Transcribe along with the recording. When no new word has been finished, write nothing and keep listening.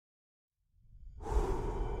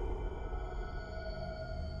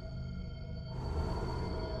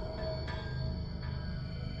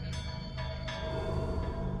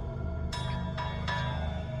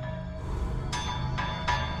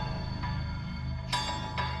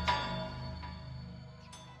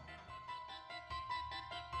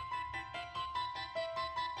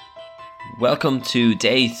Welcome to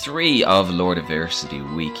day 3 of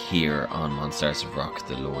Lordiversity Week here on Monsters of Rock,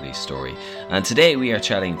 the Lordi story. And today we are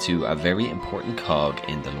chatting to a very important cog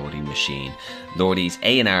in the Lordi machine, Lordi's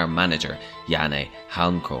A&R manager, Janne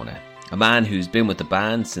Halmkrone. A man who's been with the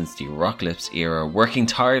band since the Rocklips era, working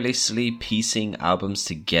tirelessly, piecing albums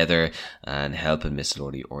together and helping Miss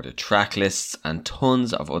Lordi order track lists and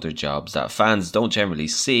tons of other jobs that fans don't generally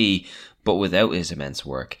see, but without his immense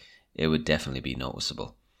work, it would definitely be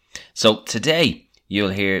noticeable. So today, you'll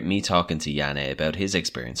hear me talking to Janne about his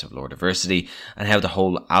experience of Lordiversity and how the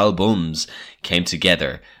whole albums came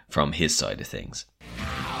together from his side of things.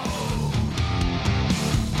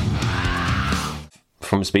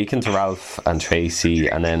 From speaking to Ralph and Tracy,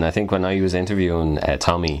 and then I think when I was interviewing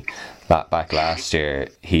Tommy back last year,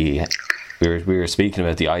 we were speaking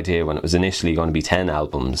about the idea when it was initially going to be 10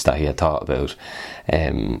 albums that he had thought about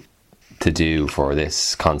to do for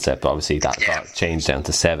this concept. Obviously that got changed down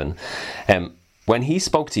to 7. When he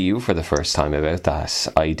spoke to you for the first time about that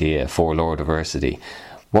idea for Lordiversity,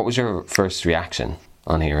 what was your first reaction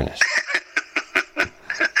on hearing it?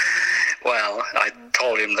 Well, I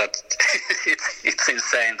told him that it's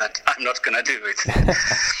insane that I'm not going to do it.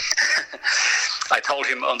 I told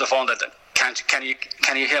him on the phone that can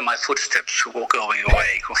you hear my footsteps going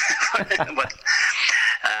away?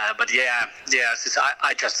 But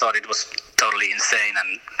I just thought it was totally insane,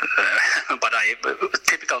 and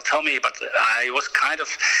typical Tommy. But I was kind of,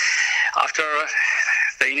 after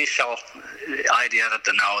the initial idea that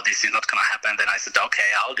no, this is not going to happen, then I said,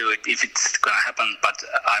 okay, I'll do it if it's going to happen. But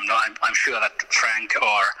I'm sure that Frank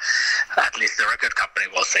or at least the record company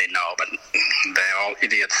will say no. But they're all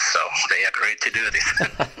idiots, so they agreed to do this.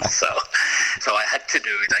 so I had to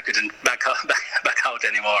do it. I couldn't back out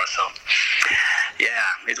anymore. So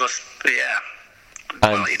it was.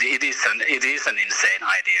 Well, it is an insane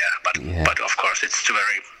idea, but of course it's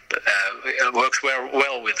very. It works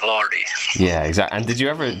well with Lordi. Yeah, exactly. And did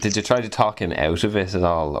you try to talk him out of it at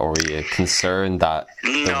all, or were you concerned that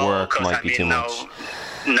the work might be too much?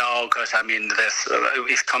 No, because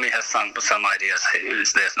if Tommy has some ideas,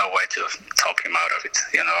 there's no way to talk him out of it.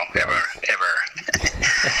 Ever.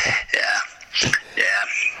 Yeah.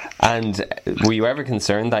 And were you ever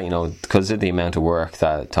concerned that, because of the amount of work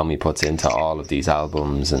that Tommy puts into all of these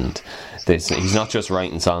albums, and he's not just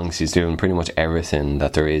writing songs, he's doing pretty much everything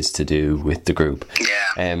that there is to do with the group.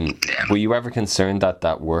 Were you ever concerned that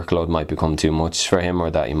workload might become too much for him,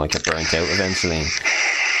 or that he might get burnt out eventually?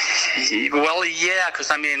 Well, yeah,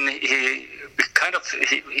 because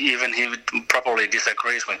he probably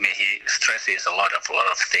disagrees with me. He stresses a lot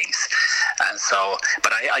of things, and so.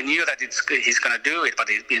 But I knew that he's going to do it. But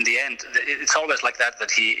in the end, it's always like that.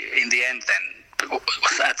 That he, in the end, then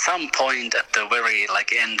at some point at the very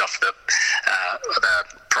end of the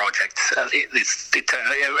project,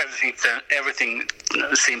 everything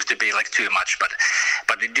seems to be too much.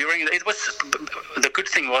 But during it was, the good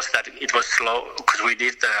thing was that it was slow, because we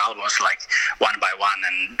did the albums one by one,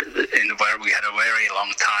 and where we had a very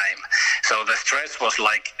long time. So the stress was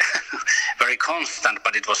very constant,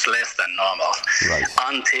 but it was less than normal. Right.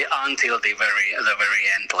 Until the very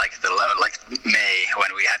end, May,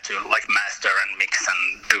 when we had to master and mix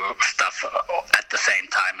and do stuff at the same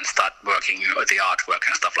time and start working the artwork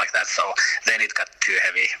and stuff like that. So then it got too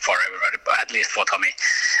heavy for everybody, at least for Tommy.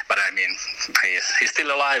 But he's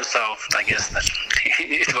still alive, so I guess that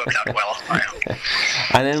it worked out well.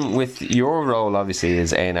 And then with your role, obviously,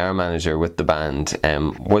 as A&R manager with the band,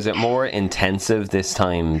 was it more intensive this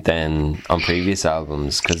time than on previous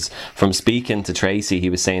albums? Because from speaking to Tracy, he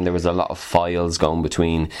was saying there was a lot of files going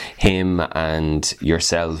between him and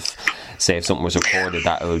yourself. Say if something was recorded,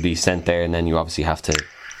 that it would be sent there, and then you obviously have to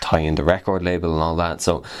tie in the record label and all that.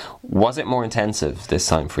 So was it more intensive this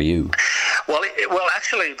time for you? Well,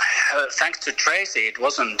 actually, thanks to Tracy, it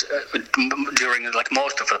wasn't during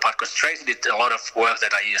most of the part, because Tracy did a lot of work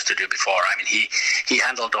that I used to do before. He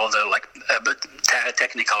handled all the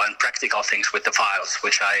technical and practical things with the files,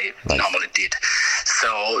 which I normally did. So,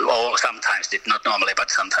 or sometimes did, not normally,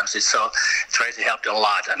 but sometimes did. So Tracy helped a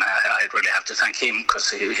lot, and I really have to thank him, because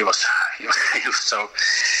he was so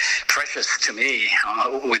precious to me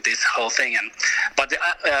with this whole thing. But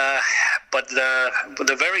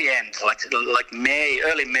the very end,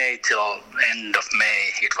 early May till end of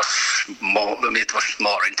May, it was more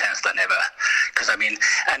intense than ever. Because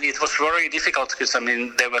and it was very difficult, because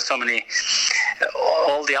there were so many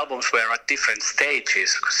all the albums were at different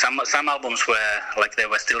stages. Some albums were like they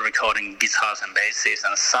were still recording guitars and basses,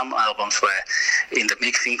 and some albums were in the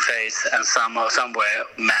mixing phase, and some were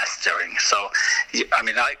mastering. So I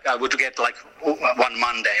mean, I would get like one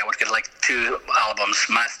Monday I would get like 2 albums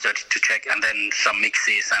mastered to check, and then some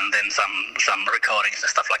mixes, and then some recordings and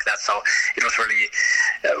stuff like that. So it was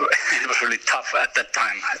really tough at that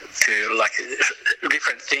time to like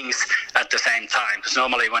different things at the same time. Because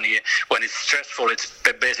normally when it's stressful, it's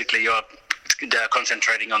basically you're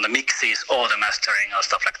concentrating on the mixes or the mastering or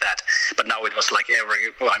stuff like that. But now it was like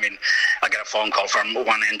I got a phone call from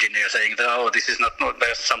one engineer saying that, oh, this is not,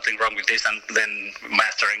 there's something wrong with this, and then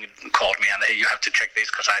mastering called me and, hey, you have to check this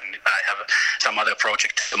because I have some other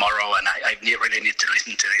project tomorrow, and I really need to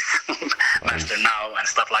listen to this master now and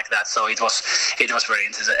stuff like that. So it was very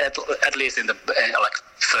interesting. At least in the like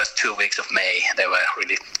first 2 weeks of May, they were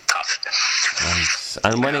really tough. Nice.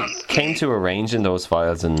 And when it came to arranging those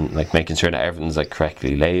files and like making sure that everything's like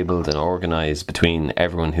correctly labelled and organised between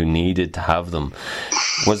everyone who needed to have them,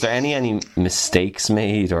 was there any mistakes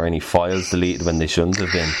made or any files deleted when they shouldn't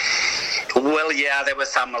have been? Well, yeah, there were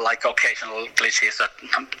some like occasional glitches.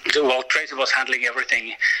 Tracy was handling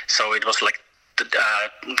everything, so it was like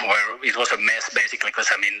where it was a mess basically, because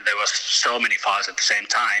I mean there was so many files at the same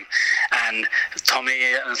time, and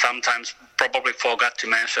Tommy sometimes probably forgot to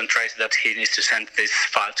mention Tracy that he needs to send this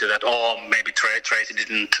file to that, or maybe Tracy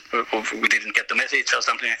we didn't get the message or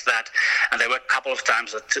something like that. And there were a couple of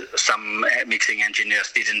times that some mixing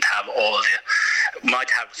engineers didn't have might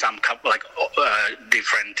have some like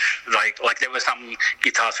different, like there were some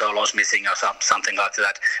guitar solos missing or something like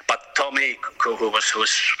that. But Tommy,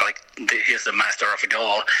 who's like he's the master of it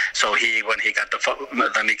all, so when he got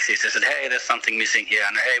the mixes, he said, hey, there's something missing here,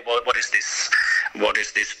 and hey, what is this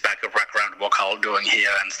background vocal doing here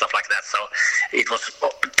and stuff like that. So it was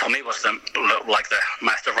Tommy was the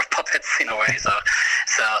master of puppets in a way.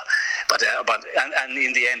 But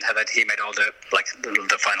in the end, that he made all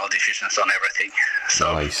the final decisions on everything.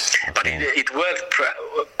 So, nice. Okay. But it worked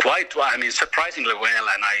quite well. I mean, surprisingly well.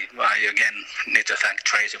 And I again need to thank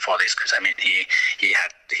Tracy for this, because I mean he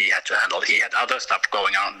had to handle. He had other stuff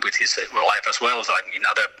going on with his life as well. So I mean,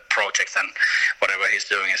 other projects and whatever he's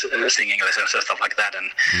doing is singing lessons and stuff like that. And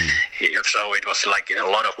so it was like a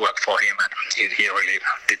lot of work for him, and he really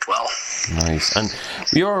did well. Nice. And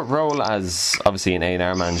your role as obviously an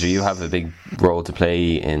A&R manager, you have a big role to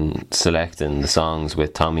play in selecting the songs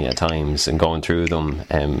with Tommy at times and going through them,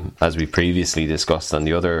 as we previously discussed on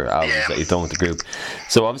the other albums that you've done with the group.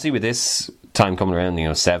 So obviously with this time coming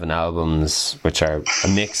around, 7 albums which are a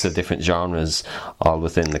mix of different genres, all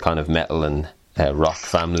within the kind of metal and rock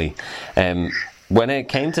family. When it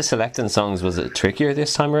came to selecting songs, was it trickier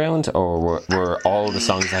this time around, or were all the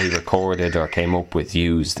songs that he recorded or came up with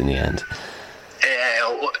used in the end?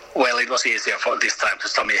 Well, it was easier for this time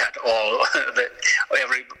because Tommy had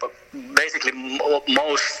basically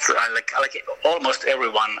most almost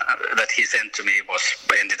everyone that he sent to me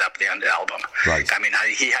ended up on the album. Right. I mean,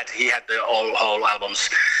 he had the whole albums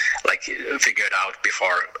like figured out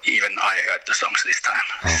before even I heard the songs this time.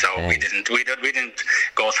 Okay. So we didn't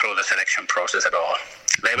go through the selection process at all.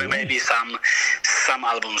 There were maybe some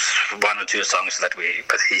albums, 1 or 2 songs but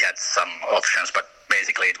he had some options, but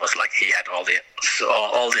basically it was like he had all the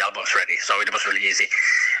albums ready, so it was really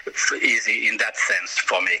easy in that sense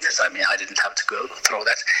for me, because I mean I didn't have to go through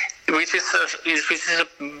that, which is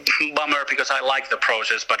a bummer, because I like the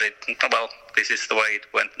process, but this is the way it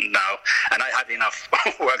went now, and I had enough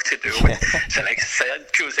work to do with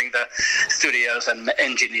choosing the studios and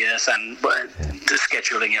engineers and the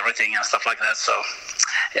scheduling everything and stuff like that. So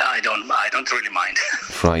yeah, I don't really mind.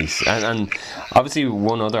 Right. And obviously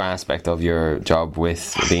one other aspect of your job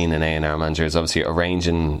with being an A&R manager is obviously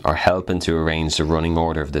arranging or helping to arrange the running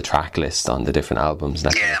order of the track list on the different albums,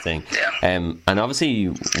 that kind of thing. Yeah. And obviously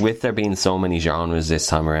with there being so many genres this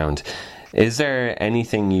time around, is there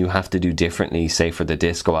anything you have to do differently, say for the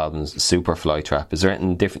disco albums, Superfly Trap? Is there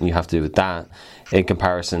anything different you have to do with that in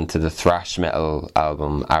comparison to the thrash metal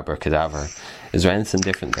album Abracadabra? Is there anything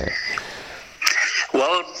different there?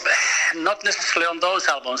 Well, not necessarily on those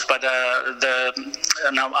albums, but the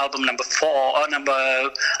album number 4, or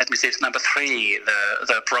it's number 3,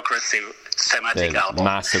 the progressive thematic album.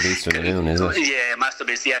 Master Beast from the Moon, is it? Yeah, Master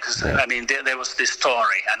Beast, yeah, because I mean, there was this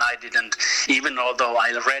story, and I didn't, even although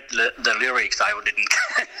I read the lyrics, I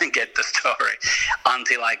didn't get the story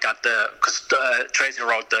until I got because Tracy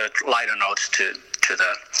wrote the liner notes to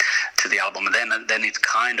the album, and then it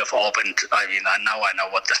kind of opened. I mean, now I know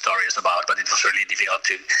what the story is about, but it was really difficult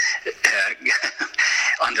to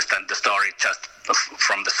understand the story just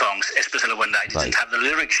from the songs, especially when I didn't have the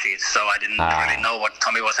lyric sheets, so I didn't really know what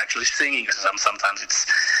Tommy was actually singing. Sometimes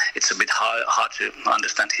it's a bit hard to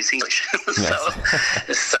understand his English.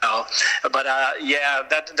 But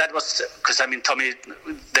that was because I mean Tommy,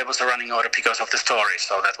 there was a running order because of the story,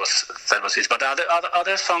 so that was it. But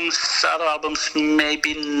other songs, other albums,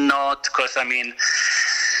 maybe not, because I mean.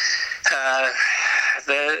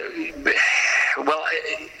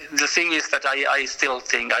 The thing is that I still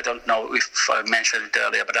think, I don't know if I mentioned it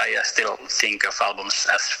earlier, but I still think of albums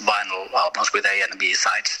as vinyl albums with A and B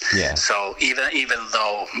sides. Yeah. So even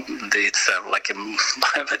though it's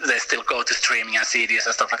they still go to streaming and CDs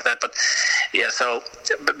and stuff like that, but yeah. So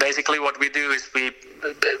basically, what we do is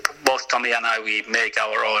both Tommy and I, we make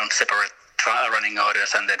our own separate running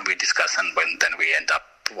orders, and then we discuss, and then we end up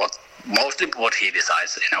mostly what he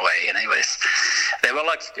decides in a way. Anyways, there were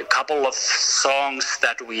like a couple of songs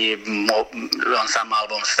that on some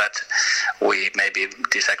albums that we maybe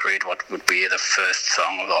disagreed what would be the first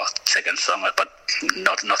song or second song, but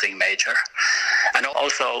nothing major. And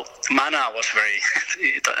also Mana was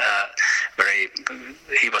he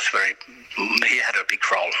had a big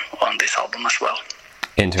role on this album as well.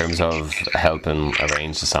 In terms of helping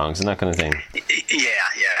arrange the songs and that kind of thing?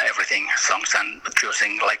 Yeah, everything. Songs and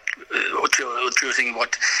choosing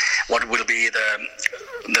what will be the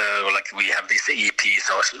like we have these EPs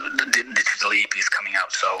or digital EPs coming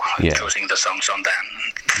out, so choosing the songs on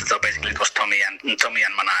them. So basically it was Tommy and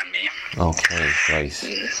Mana and me. Okay, right.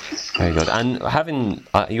 Very good. And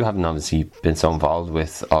you haven't obviously been so involved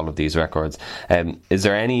with all of these records. Is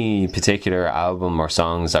there any particular album or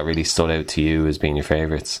songs that really stood out to you as being your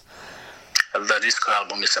favourites? The disco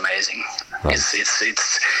album is amazing. Right. It's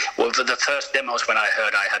the first demos when I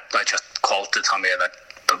heard, I just called to Tommy that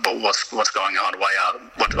what's going on,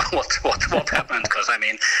 what happened, because I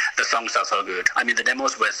mean the songs are so good. I mean the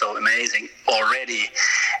demos were so amazing already,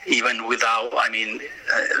 even without, I mean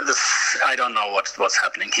I don't know what's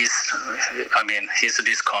happening. He's a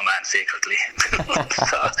disco man secretly.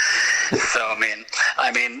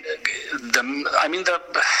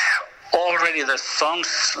 Already the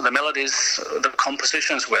songs, the melodies, the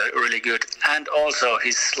compositions were really good, and also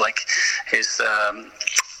his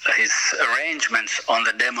arrangements on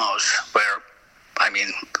the demos were, I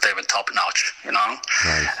mean, they were top notch, you know.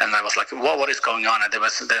 Right. And I was like, what is going on? And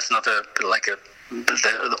there's not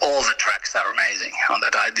all the tracks are amazing on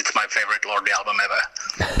that. It's my favorite Lordi album ever.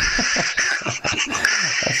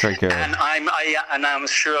 That's very good. And I'm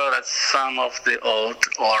sure that some of the old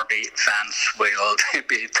Lordi fans will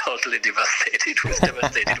be totally devastated with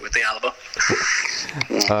the album.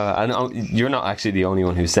 And you're not actually the only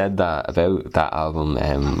one who said that about that album,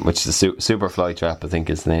 which is Super Fly Trap, I think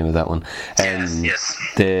is the name of that one. Yes.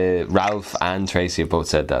 The Ralph and Tracy have both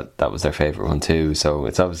said that was their favourite one too, so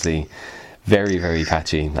it's obviously very, very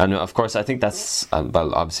catchy. And of course I think that's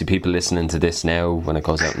obviously people listening to this now when it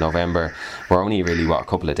goes out in November, we're only really a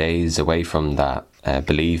couple of days away from that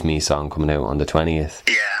Believe Me song coming out on the 20th.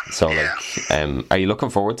 So are you looking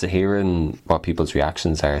forward to hearing what people's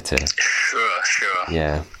reactions are to? Sure.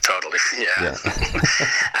 Yeah. Totally. Yeah.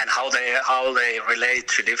 And how they relate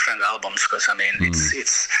to different albums, because I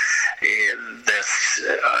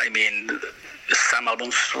mean some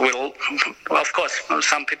albums will, of course,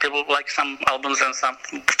 some people will like some albums and some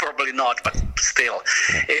probably not, but still,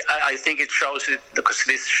 I think it shows it, because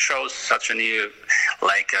this shows such a new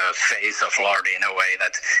phase of Lordi in a way,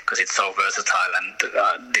 that because it's so versatile and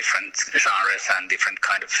different genres and different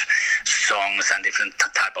kind of songs and different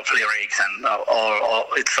type of lyrics, and all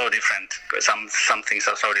it's so different. Some things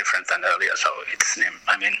are so different than earlier, so it's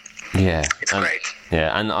it's great.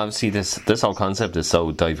 Yeah, and obviously this whole concept is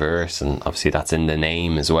so diverse, and obviously that's in the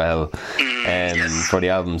name as well. For the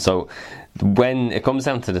album. So when it comes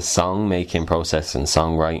down to the song making process and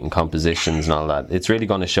songwriting, compositions and all that, it's really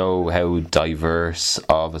going to show how diverse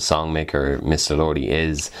of a songmaker Mr. Lordi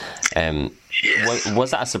is.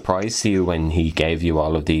 Was that a surprise to you when he gave you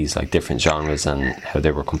all of these different genres and how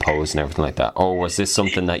they were composed and everything like that, or was this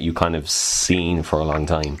something that you kind of seen for a long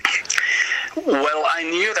time? Well, I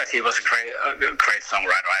knew that he was a great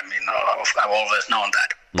songwriter. I mean, I've always known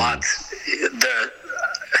that. But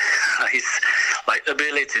his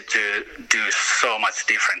ability to do so much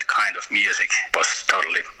different kind of music was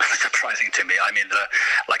totally surprising to me. I mean, the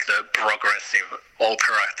progressive,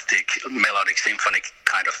 operatic, melodic, symphonic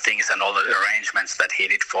kind of things, and all the arrangements that he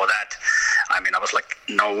did for that. I mean, I was like,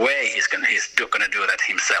 no way he's gonna do that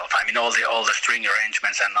himself. I mean, all the string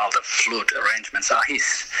arrangements and all the flute arrangements are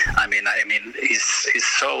his. I mean, he's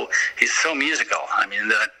so musical. I mean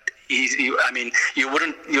that. You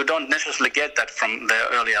don't necessarily get that from the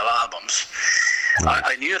earlier albums,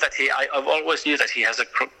 I knew that I've always knew that he has a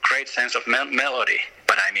great sense of melody,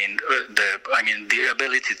 but I mean the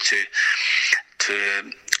ability to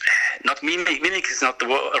not mimic is not the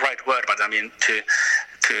right word, but I mean to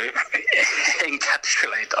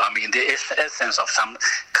encapsulate, the essence of some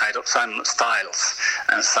styles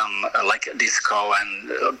and some like disco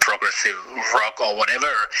and progressive rock or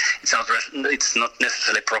whatever. It's not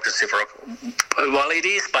necessarily progressive rock. Well, it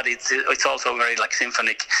is, but it's also very like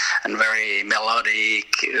symphonic and very melodic,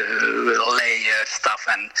 layered stuff,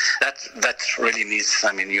 and that really needs.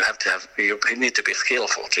 You need to be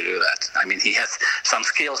skillful to do that. I mean, he has some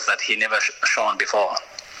skills that he never shown before.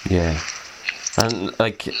 Yeah. And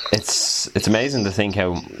like it's amazing to think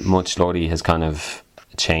how much Lordi has kind of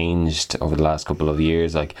changed over the last couple of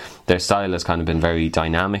years. Like their style has kind of been very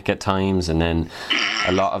dynamic at times, and then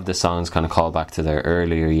a lot of the songs kind of call back to their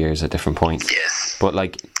earlier years at different points. Yes. But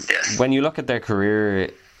like when you look at their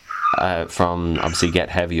career from obviously Get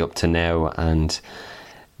Heavy up to now, and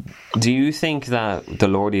do you think that the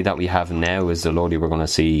Lordi that we have now is the Lordi we're going to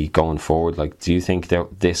see going forward? Like, do you think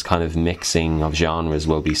that this kind of mixing of genres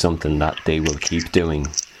will be something that they will keep doing?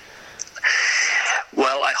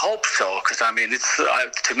 Well, I hope so, because I mean, it's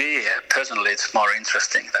to me personally, it's more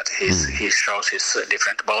interesting that he shows his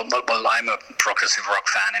different. Well, I'm a progressive rock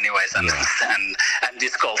fan, anyways, and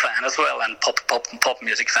disco fan as well, and pop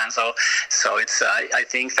music fan. So it's I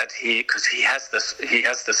think that because he has the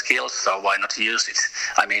skills, so why not use it?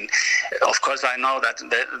 I mean, of course, I know that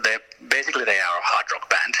they basically they are a hard rock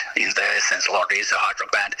band in their essence. Lordi is a hard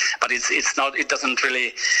rock band, but it's not. It doesn't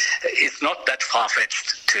really. It's not that far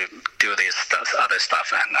fetched to do this other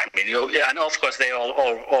stuff. And I mean, and of course they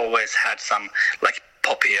always had some like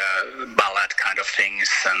poppier ballad kind of things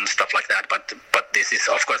and stuff like that. But this is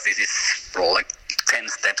like 10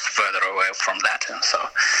 steps further away from that, and so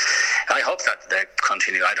I hope that they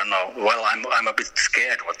continue. I don't know. Well, I'm a bit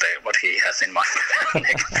scared what he has in mind.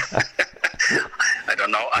 I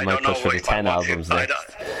don't know. I don't know if 10 albums I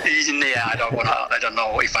don't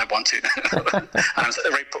know if I want to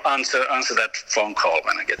answer that phone call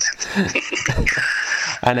when I get it.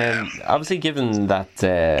 And obviously, given that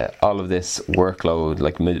all of this workload,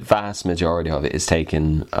 like vast majority of it, is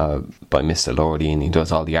taken by Mr. Lordi, and he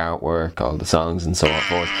does all the artwork, all the songs, and so on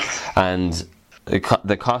forth, and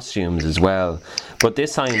the costumes as well. But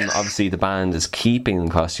this time, obviously, the band is keeping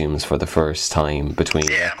the costumes for the first time between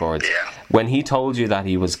records. Yeah. When he told you that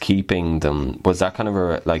he was keeping them, was that kind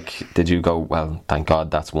of did you go, well, thank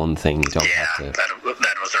God, that's one thing you don't have to... that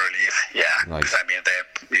was a relief, yeah. Right. Because I mean,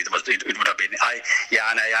 it would have been...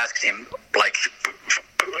 and I asked him, like,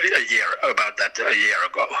 about that a year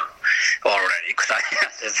ago already, because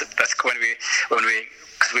that's when we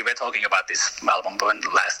because we were talking about this album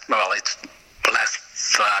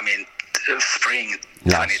spring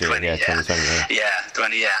last 2020. year, 2020, yeah.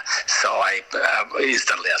 20. So I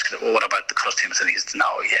instantly asked, well, what about the costumes? And he's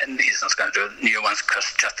not going to do new ones,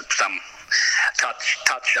 because just some touch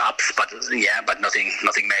ups, but nothing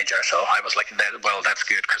major. So I was like, well, that's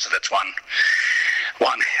good, because that's one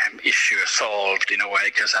issue solved in a way,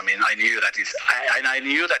 because I mean, I knew that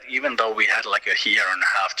even though we had like a year and a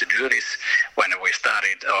half to do this when we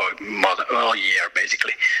started, all year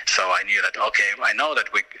basically, so I knew that, okay, I know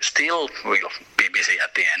that we still will be busy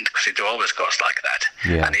at the end, because it always goes like that.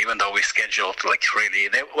 And even though we scheduled like really,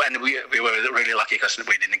 and we were really lucky because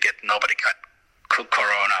nobody got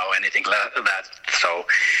corona or anything like that, so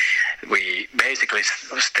we basically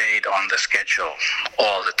stayed on the schedule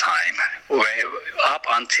all the time, up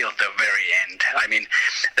until the very end. I mean,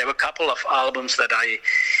 there were a couple of albums that I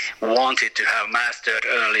wanted to have mastered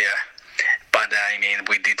earlier, but I mean,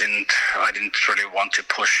 I didn't really want to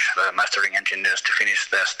push the mastering engineers to finish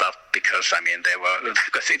their stuff, because I mean,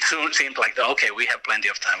 because it soon seemed like, okay, we have plenty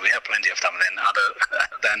of time.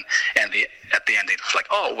 Then at the end it was like,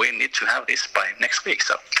 oh, we need to have this by next week.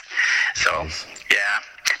 So yeah.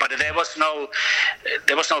 But there was no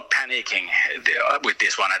panicking with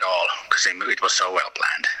this one at all, because it was so well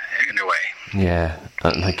planned in a way. Yeah,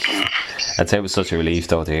 like I'd say it was such a relief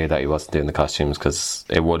though to hear that he wasn't doing the costumes, because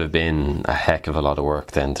it would have been a heck of a lot of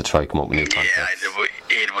work then to try come up with new concepts. Yeah,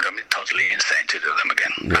 it would have been totally insane to do them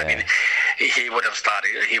again. Yeah. I mean, he would have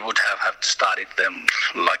started them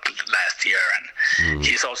like last year, and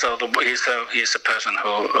he's also he's a person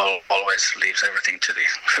who always leaves everything to the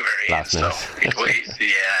very end. So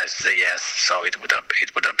yes, so it would have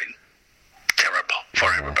been terrible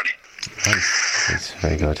for everybody. Nice.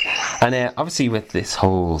 Very good. And obviously with this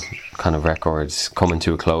whole kind of records coming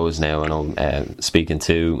to a close now, and I'm speaking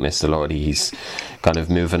to Mr. Lordy, he's kind of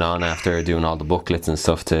moving on after doing all the booklets and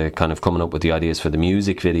stuff to kind of coming up with the ideas for the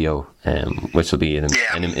music video, which will be in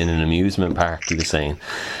an amusement park, he was saying.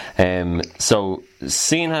 So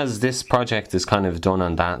seeing as this project is kind of done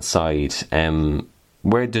on that side,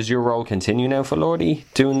 where does your role continue now for Lordy,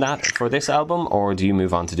 doing that for this album, or do you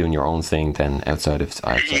move on to doing your own thing then outside of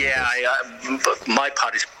my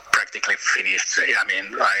part is practically finished. I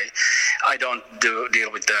mean, I don't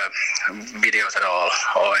deal with the videos at all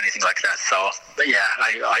or anything like that. So yeah,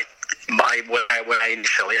 when I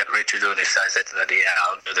initially agreed to do this, I said that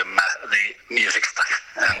I'll do the music stuff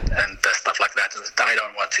and the stuff like that. I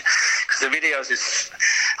don't want to, because the videos is,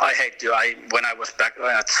 I hate to. When I was back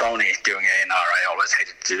at Sony doing A&R, I always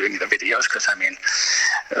hated doing the videos, because I mean,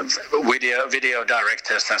 video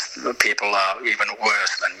directors and people are even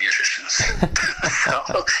worse than musicians.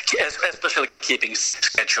 So, especially keeping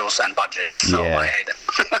schedules and budgets. So I hate them.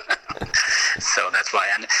 So that's why,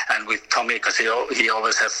 and with Tommy, because he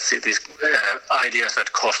always has these ideas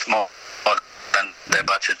that cost more than the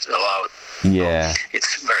budget allowed. Yeah,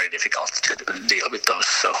 it's very difficult to deal with those.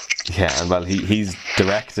 So yeah, and well, he's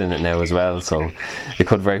directing it now as well, so it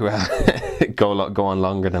could very well go on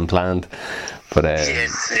longer than planned. But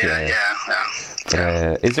yes,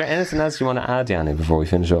 yeah. Is there anything else you want to add, Yanni, before we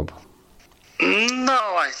finish up?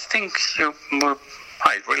 No, I think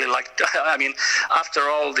I really liked. I mean, after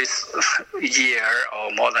all this year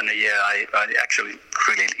or more than a year, I actually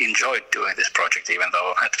really enjoyed doing this project, even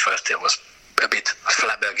though at first it was a bit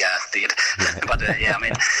flabbergasted. But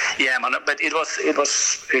but it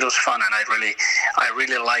was fun, and I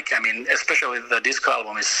really like. I mean, especially the disco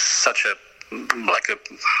album is such a.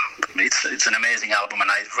 It's an amazing album,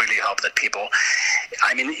 and I really hope that people.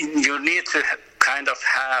 I mean, you need to kind of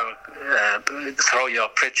have throw your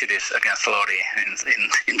prejudice against Lordy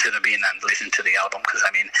into the bin and listen to the album, because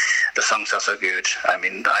I mean the songs are so good. I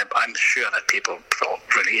mean, I'm sure that people will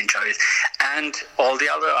really enjoy it, and all the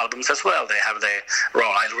other albums as well. They have their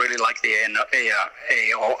role. I really like the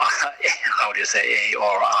how do you say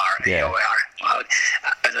AOR? Yeah. AOR.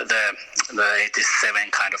 The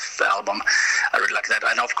 87 kind of album. I really like that,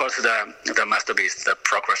 and of course the Masterpiece, the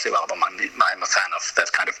progressive album. I'm a fan of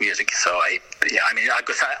that kind of music. So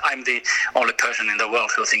because I'm the only person in the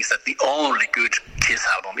world who thinks that the only good Kiss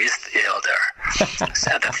album is Elder.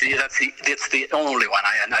 So that's the only one.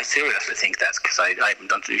 I seriously think that, because I'm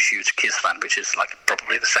not a huge Kiss fan, which is like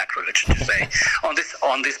probably the sacrilege to say on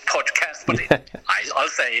this podcast. But I'll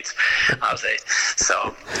say it.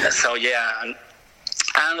 So yeah.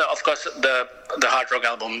 And of course, the hard rock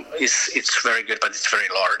album it's very good, but it's very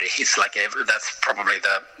Lordy. It's like that's probably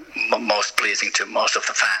the most pleasing to most of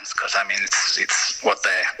the fans, because I mean it's what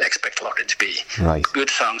they expect Lordy to be. Right. Good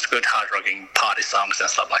songs, good hard rocking party songs and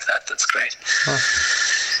stuff like that. That's great.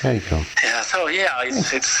 Very cool. Yeah. So yeah,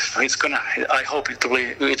 it's gonna. I hope it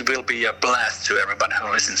will be a blast to everybody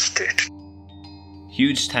who listens to it.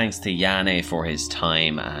 Huge thanks to Janne for his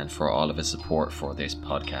time and for all of his support for this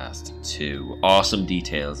podcast too. Awesome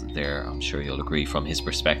details there, I'm sure you'll agree, from his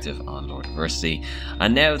perspective on Lordiversity.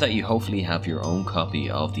 And now that you hopefully have your own copy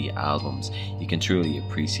of the albums, you can truly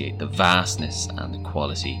appreciate the vastness and the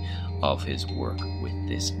quality of his work with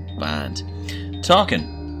this band.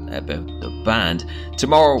 Talking about the band,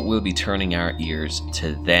 tomorrow we'll be turning our ears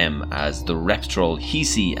to them as the Reptrol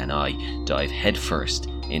Hisi and I dive headfirst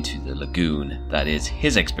into the lagoon that is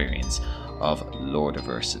his experience of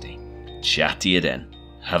Lordiversity. Chat to you then.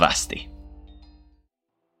 Havasti.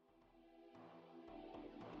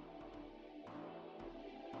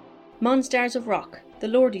 Monsters of Rock, The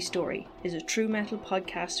Lordy Story is a true metal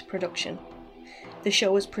podcast production. The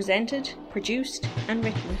show is presented, produced and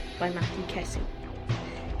written by Matthew Kessie.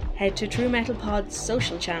 Head to True Metal Pod's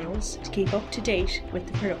social channels to keep up to date with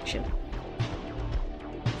the production.